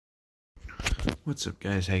What's up,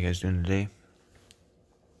 guys? How you guys doing today?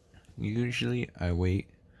 Usually I wait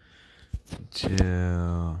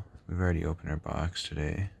until we've already opened our box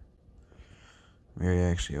today. We already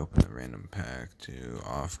actually opened the random pack to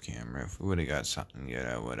off camera. If we would have got something good,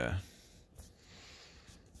 I would have.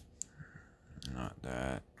 Not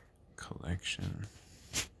that. Collection.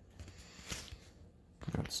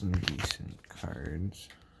 Got some decent cards.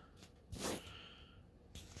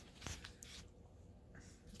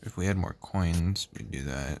 If we had more coins, we'd do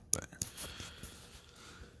that, but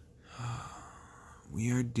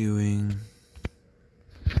we are doing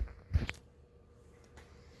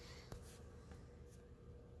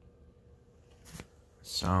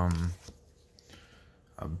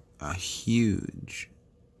a huge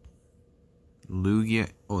Lugia.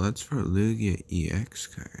 Oh, that's for a Lugia EX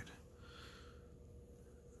card.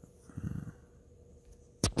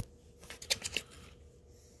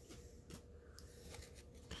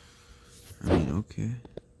 I mean, okay.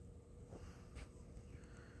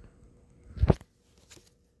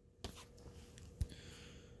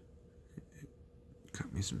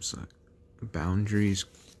 Cut me some slack. Boundaries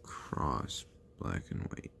Cross black and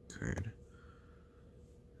white card.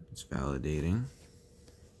 It's validating.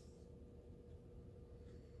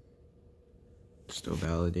 Still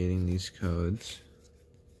validating these codes.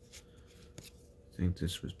 I think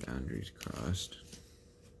this was Boundaries Crossed.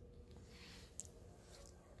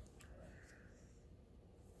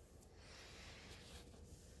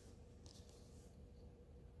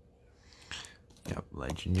 Yep,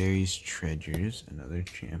 Legendaries, Treasures, and other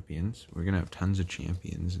champions. We're gonna have tons of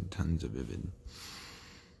champions and tons of Vivid.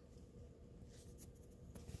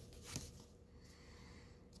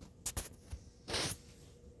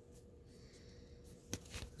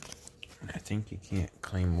 I think you can't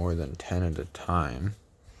claim more than 10 at a time.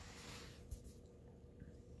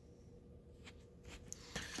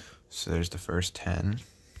 So there's the first 10.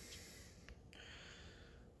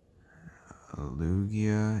 A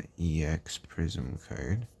Lugia EX Prism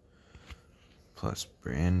card. Plus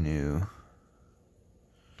brand new.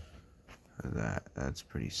 That's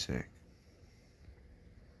pretty sick.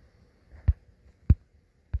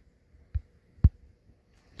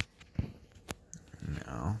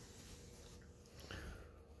 Now,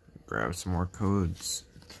 grab some more codes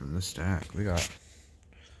from the stack. We got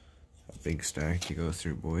a big stack to go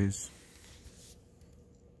through, boys.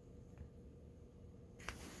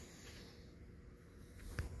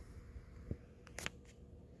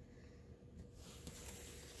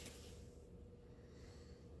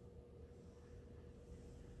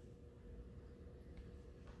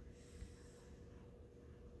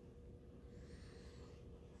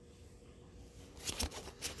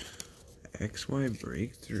 XY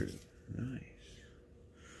Breakthrough. Nice.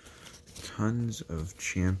 Tons of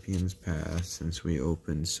Champions Pass since we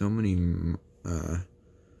opened so many,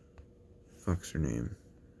 fuck's her name?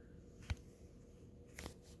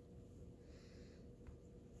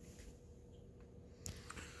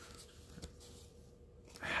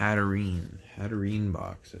 Hatterene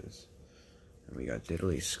boxes. And we got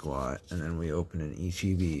Diddly Squat, and then we opened an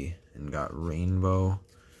ETB and got Rainbow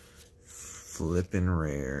Flippin'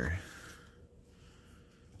 Rare.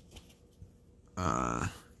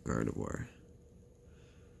 Gardevoir.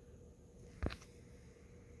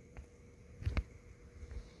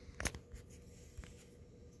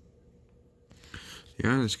 Yeah,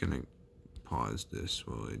 I'm just gonna pause this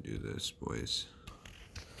while I do this, boys.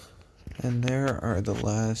 And there are the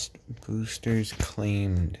last boosters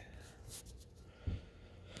claimed.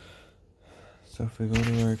 So if we go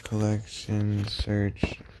to our collection,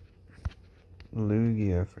 search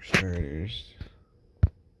Lugia for starters.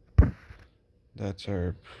 That's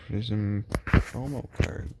our Prism promo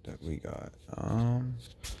card that we got.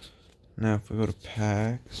 Now if we go to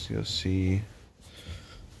packs, you'll see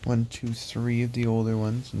 1, 2, 3 of the older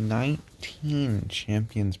ones, 19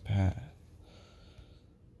 Champions Pass.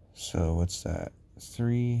 So what's that?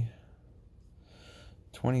 3,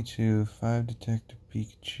 22, 5 Detective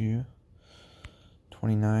Pikachu,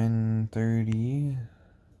 29, 30,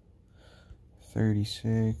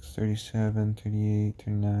 36, 37, 38,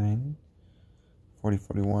 39, 40,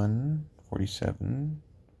 41, 47,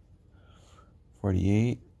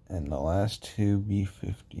 48, and the last two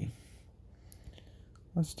B50.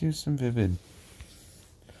 Let's do some Vivid.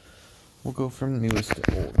 We'll go from newest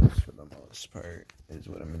to oldest for the most part, is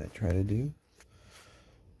what I'm going to try to do.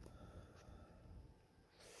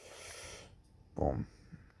 Boom.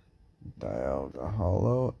 Dialga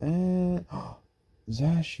Hollow, and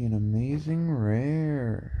Zashi, an amazing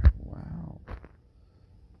rare. Wow.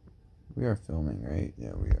 We are filming, right?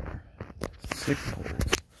 Yeah, we are. Sick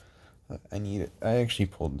pulls. I need it. I actually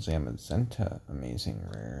pulled Zamazenta Amazing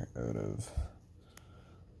Rare out of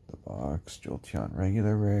the box. Jolteon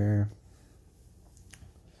regular rare.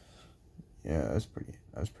 Yeah, I was pretty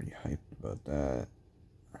hyped about that.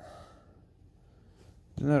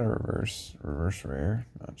 Isn't that a reverse rare?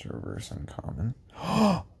 Not a reverse uncommon.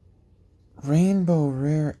 Rainbow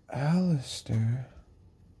rare Alistair.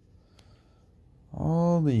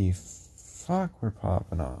 Holy fuck, we're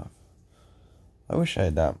popping off. I wish I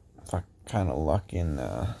had that kind of luck in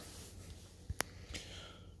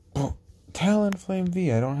Talonflame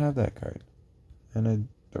V. I don't have that card. And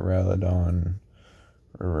a Duraludon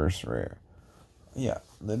reverse rare. Yeah,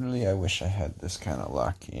 literally I wish I had this kind of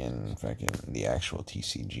luck in fucking the actual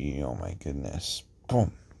TCG. Oh my goodness.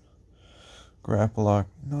 Boom. Grapplock,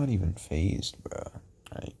 not even phased, bro.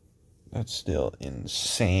 Right? That's still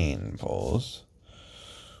insane pulls.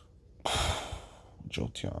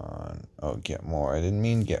 Jolteon. Oh, get more. I didn't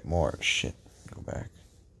mean get more. Shit. Go back.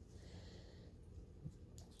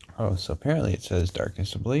 Oh, so apparently it says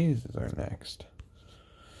Darkness Ablaze is our next.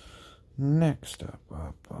 Next up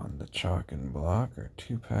on the chalk and block are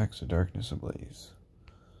 2 packs of Darkness Ablaze.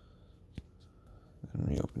 Then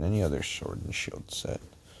we open any other Sword and Shield set.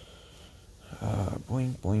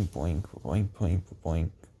 Boink, boink, boink, boink, boink, boink.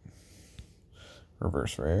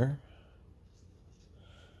 Reverse rare.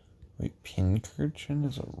 Wait, Pincurchin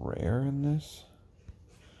is a rare in this?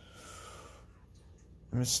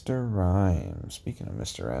 Mr. Rhyme. Speaking of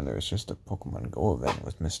Mr. Rhyme, there was just a Pokemon Go event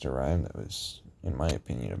with Mr. Rhyme that was, in my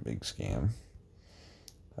opinion, a big scam.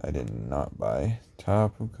 I did not buy.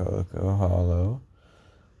 Tapu Koko Hollow,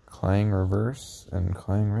 Clang Reverse, and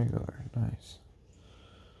Clang Regular. Nice.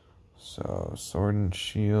 So, Sword and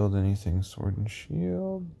Shield, anything Sword and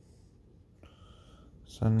Shield.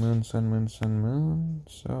 Sun, Moon, Sun, Moon, Sun, Moon.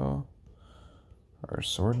 So, our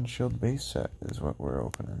Sword and Shield base set is what we're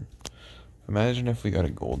opening. Imagine if we got a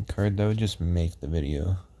gold card, that would just make the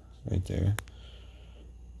video right there.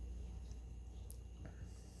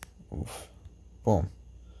 Oof. Boom.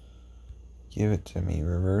 Give it to me.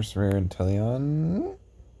 Reverse rare Inteleon.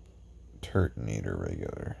 Turtonator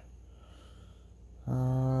regular.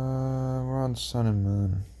 We're on Sun and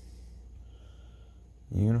Moon.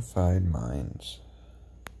 Unified Minds.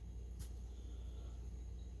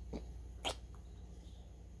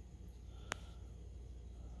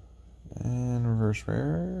 And reverse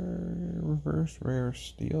rare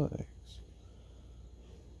Steelix.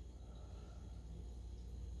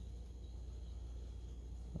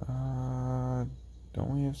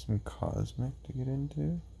 Don't we have some Cosmic to get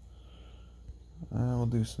into? We'll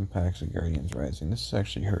do some packs of Guardians Rising. This is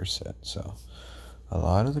actually her set, so a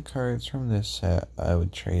lot of the cards from this set I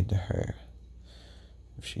would trade to her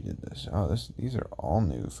if she did this. Oh, these are all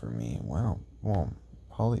new for me. Wow. Well,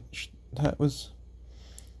 that was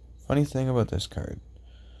funny thing about this card.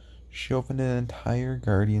 She opened an entire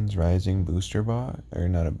Guardians Rising booster box, or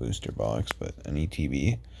not a booster box, but an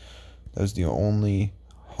ETB. That was the only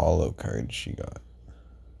holo card she got.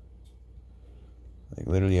 Like,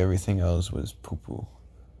 literally everything else was poo-poo.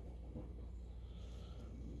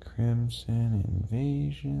 Crimson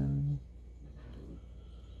Invasion.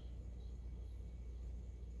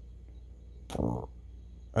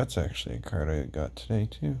 That's actually a card I got today,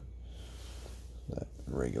 too. That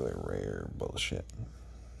regular rare bullshit.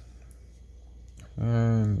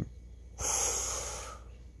 And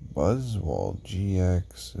Buzzwole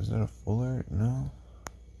GX. Is that a full art? No.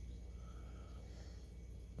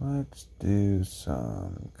 Let's do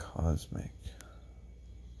some Cosmic.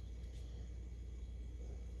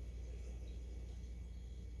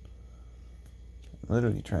 I'm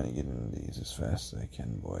literally trying to get into these as fast as I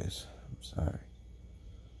can, boys. I'm sorry.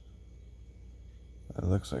 That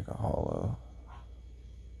looks like a holo.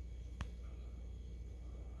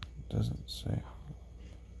 It doesn't say.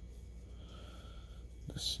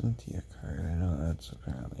 The Cynthia card. I know that's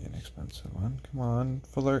apparently an expensive one. Come on,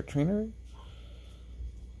 full art trainer?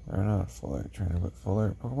 Or not a full art trainer, but full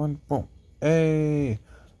art Pokemon. Boom. Hey!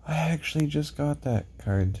 I actually just got that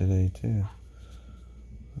card today, too.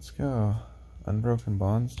 Let's go. Unbroken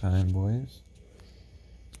Bonds time, boys.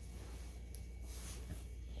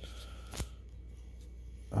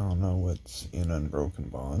 I don't know what's in Unbroken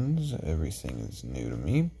Bonds. Everything is new to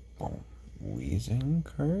me. Boom. Weezing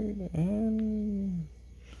card, and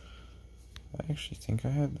I actually think I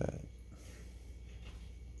had that.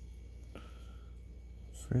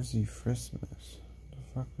 Frizzy Christmas. The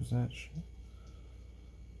fuck was that shit?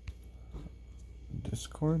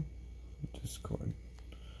 Discord?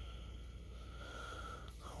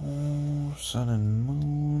 Oh, Sun and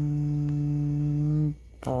Moon.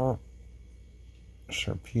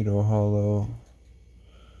 Sharpedo Hollow.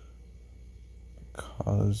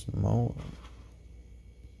 Cosmo.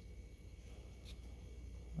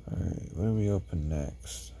 Alright, what do we open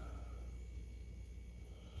next?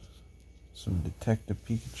 Some Detective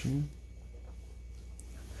Pikachu.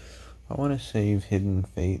 I want to save Hidden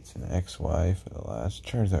Fates and XY for the last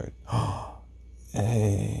Charizard.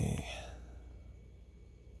 Hey.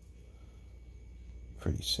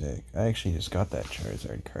 Pretty sick. I actually just got that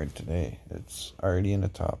Charizard card today. It's already in the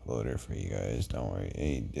top loader for you guys. Don't worry.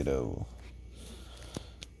 Hey, Ditto.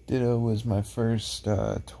 Ditto was my first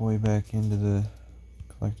toy back into the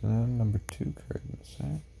collecting number 2 card in the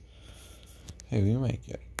set. Hey, we might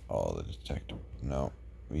get all the detective. No,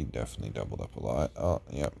 we definitely doubled up a lot. Oh,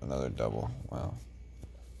 yep, another double. Wow.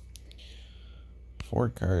 4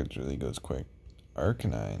 cards really goes quick.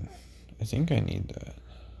 Arcanine. I think I need that.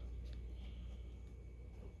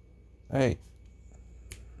 Hey.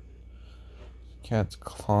 Cat's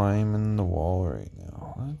climbing the wall right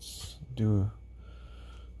now. Let's do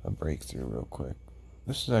a breakthrough real quick.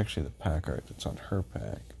 This is actually the pack art that's on her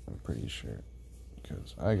pack, I'm pretty sure.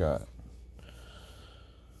 Because I got...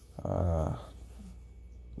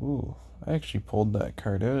 ooh, I actually pulled that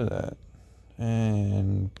card out of that.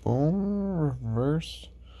 And boom, reverse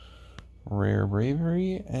rare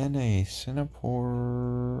bravery and a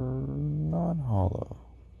Sinapore non-hollow.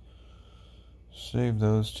 Save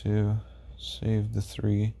those 2. Save the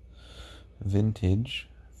 3 vintage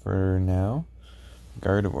for now.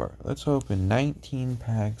 Gardevoir. Let's open 19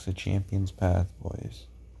 packs of Champions Path, boys.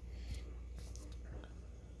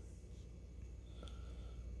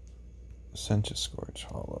 Centiskorch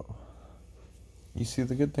hollow. You see,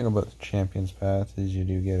 the good thing about the Champions Path is you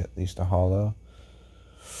do get at least a hollow.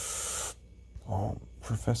 Oh,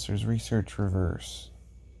 Professor's Research reverse.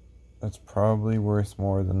 That's probably worth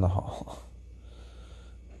more than the hollow.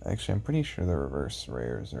 Actually, I'm pretty sure the reverse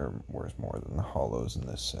rares are worth more than the hollows in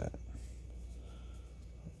this set.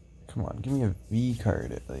 Come on, give me a V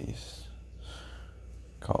card at least.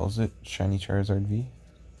 Calls it Shiny Charizard V.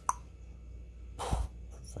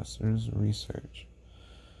 Professor's Research.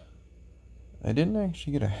 I didn't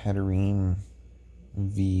actually get a Hatterene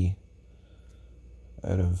V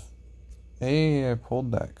out of... Hey, I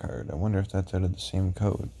pulled that card. I wonder if that's out of the same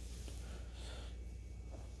code.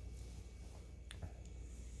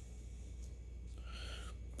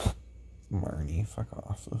 Marnie, fuck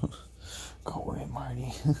off. Go away,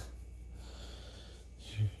 Marnie.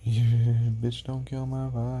 You bitch, don't kill my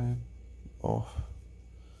vibe. Oh.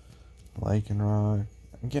 Lycanroc.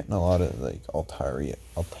 I'm getting a lot of, like, Altaria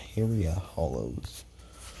hollows.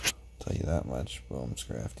 I'll tell you that much. Boom,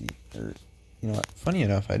 Scrafty. Or, you know what? Funny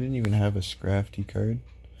enough, I didn't even have a Scrafty card.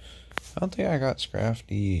 I don't think I got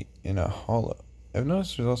Scrafty in a hollow. I've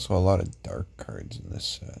noticed there's also a lot of dark cards in this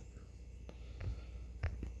set.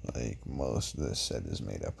 Like, most of this set is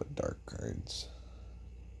made up of dark cards.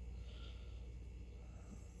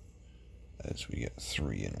 As we get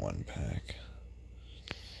 3 in 1 pack.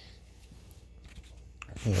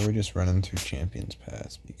 Yeah, we're just running through Champions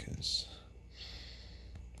Path because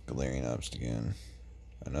Galarian Obstagoon.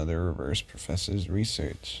 Another reverse Professor's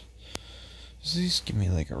Research. Just give me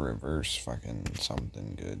like a reverse fucking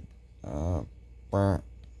something good.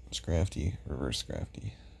 Scrafty, reverse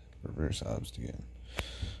Scrafty, reverse Obstagoon.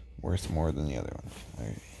 Worth more than the other one.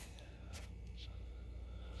 Alright.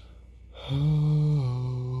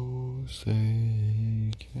 Oh,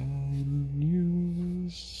 say, can you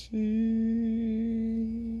see?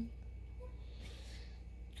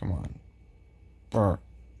 Come on.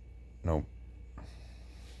 Nope.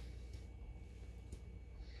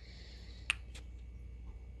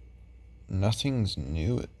 Nothing's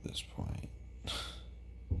new at this point.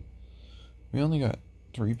 We only got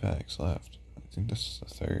 3 packs left. I think this is the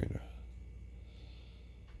 3rd.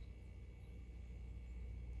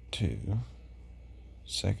 2.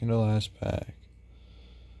 Second to last pack.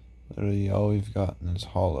 Literally all we've gotten is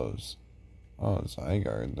hollows. Oh,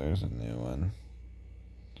 Zygarde, there's a new one.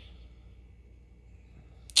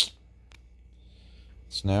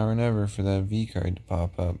 It's now or never for that V card to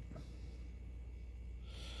pop up.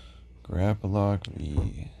 Grappalock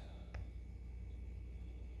V.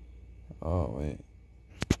 Oh, wait.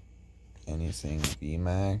 Anything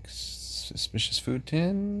VMAX? Suspicious Food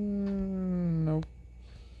Tin? Nope.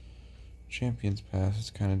 Champions Path is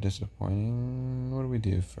kind of disappointing. What do we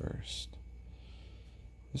do first?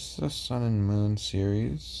 This is a Sun and Moon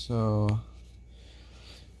series, so...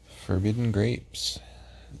 Forbidden Grapes.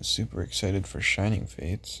 Super excited for Shining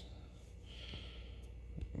Fates.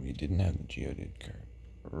 We didn't have the Geodude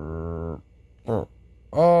card.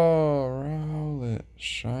 Oh, Rowlet.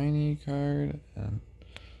 Shiny card. And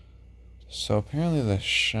so apparently the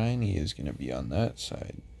shiny is going to be on that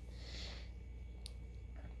side.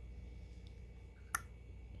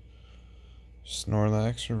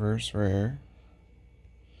 Snorlax reverse rare.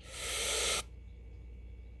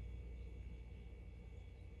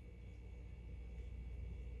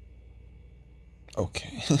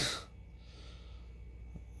 Okay.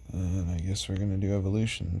 And I guess we're gonna do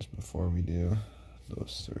evolutions before we do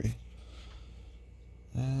those three.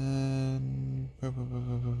 And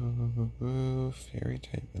fairy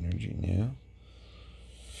type energy now.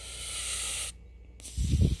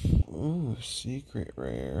 Ooh, secret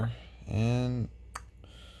rare. And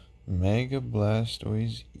Mega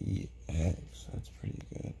Blastoise EX. That's pretty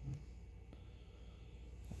good.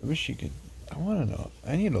 I wish you could. I want to know.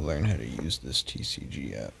 I need to learn how to use this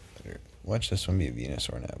TCG app better. Watch this one be a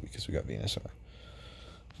Venusaur now because we got Venusaur.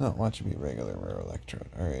 No, watch it be regular rare Electrode.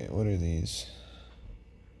 Alright, what are these?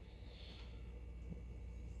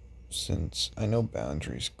 Since I know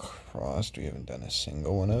Boundaries Crossed, we haven't done a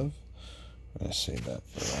single one of. I'm going to save that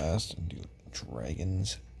for last and do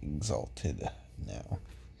Dragons Exalted now.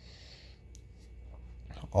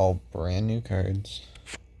 All brand new cards.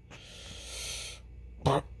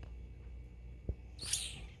 Yep,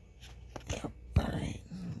 alright.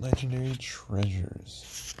 Legendary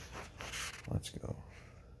Treasures. Let's go.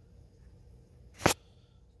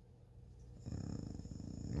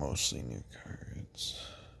 Mostly new cards.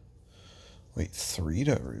 Wait, 3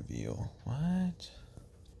 to reveal. What?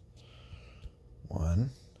 1.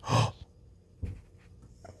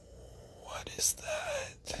 What is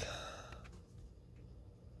that?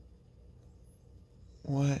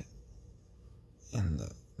 What in the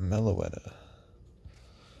Meloetta?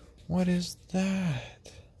 What is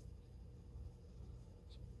that?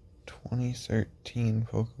 2013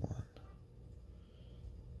 Pokemon.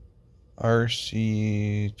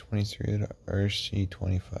 RC23 to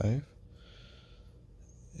RC25.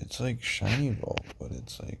 It's like Shiny Ball, but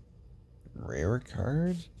it's like rare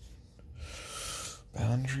card.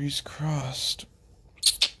 Boundaries crossed.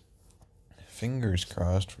 Fingers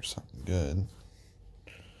crossed for something good.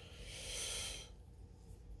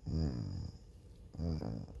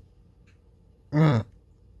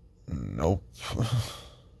 Nope.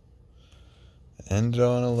 Ended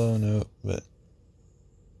on a low note, but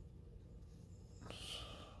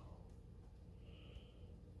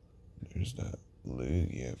there's that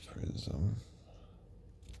Lugia Prism.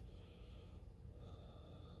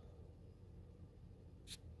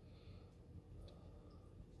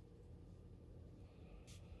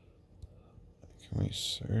 Can we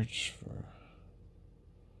search for...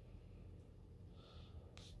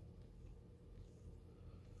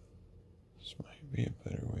 This might be a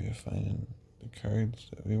better way of finding the cards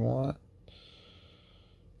that we want.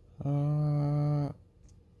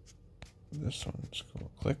 This one's cool.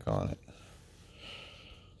 Click on it.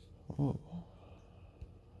 Ooh.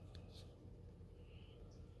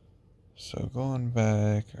 So going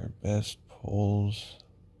back, our best pulls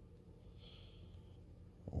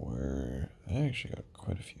were... I actually got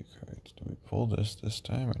quite a few cards. Did we pull this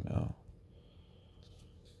time or no?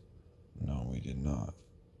 No, we did not.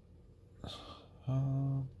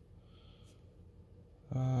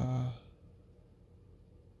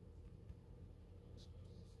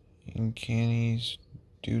 Uncanny's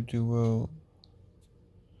Duo.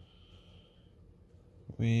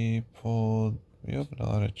 We opened a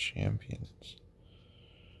lot of champions.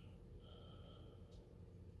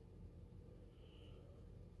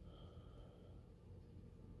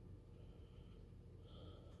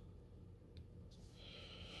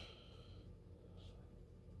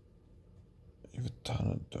 We have a ton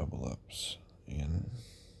of double ups in.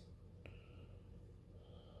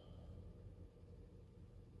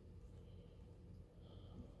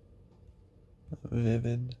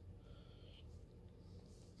 Vivid.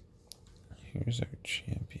 Here's our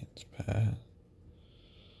champions path.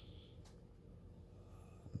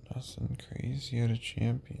 Nothing crazy out of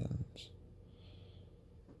champions.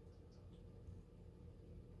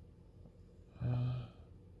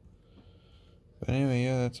 But anyway,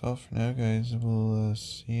 yeah, that's all for now, guys. We'll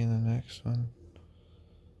see you in the next one.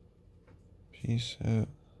 Peace out.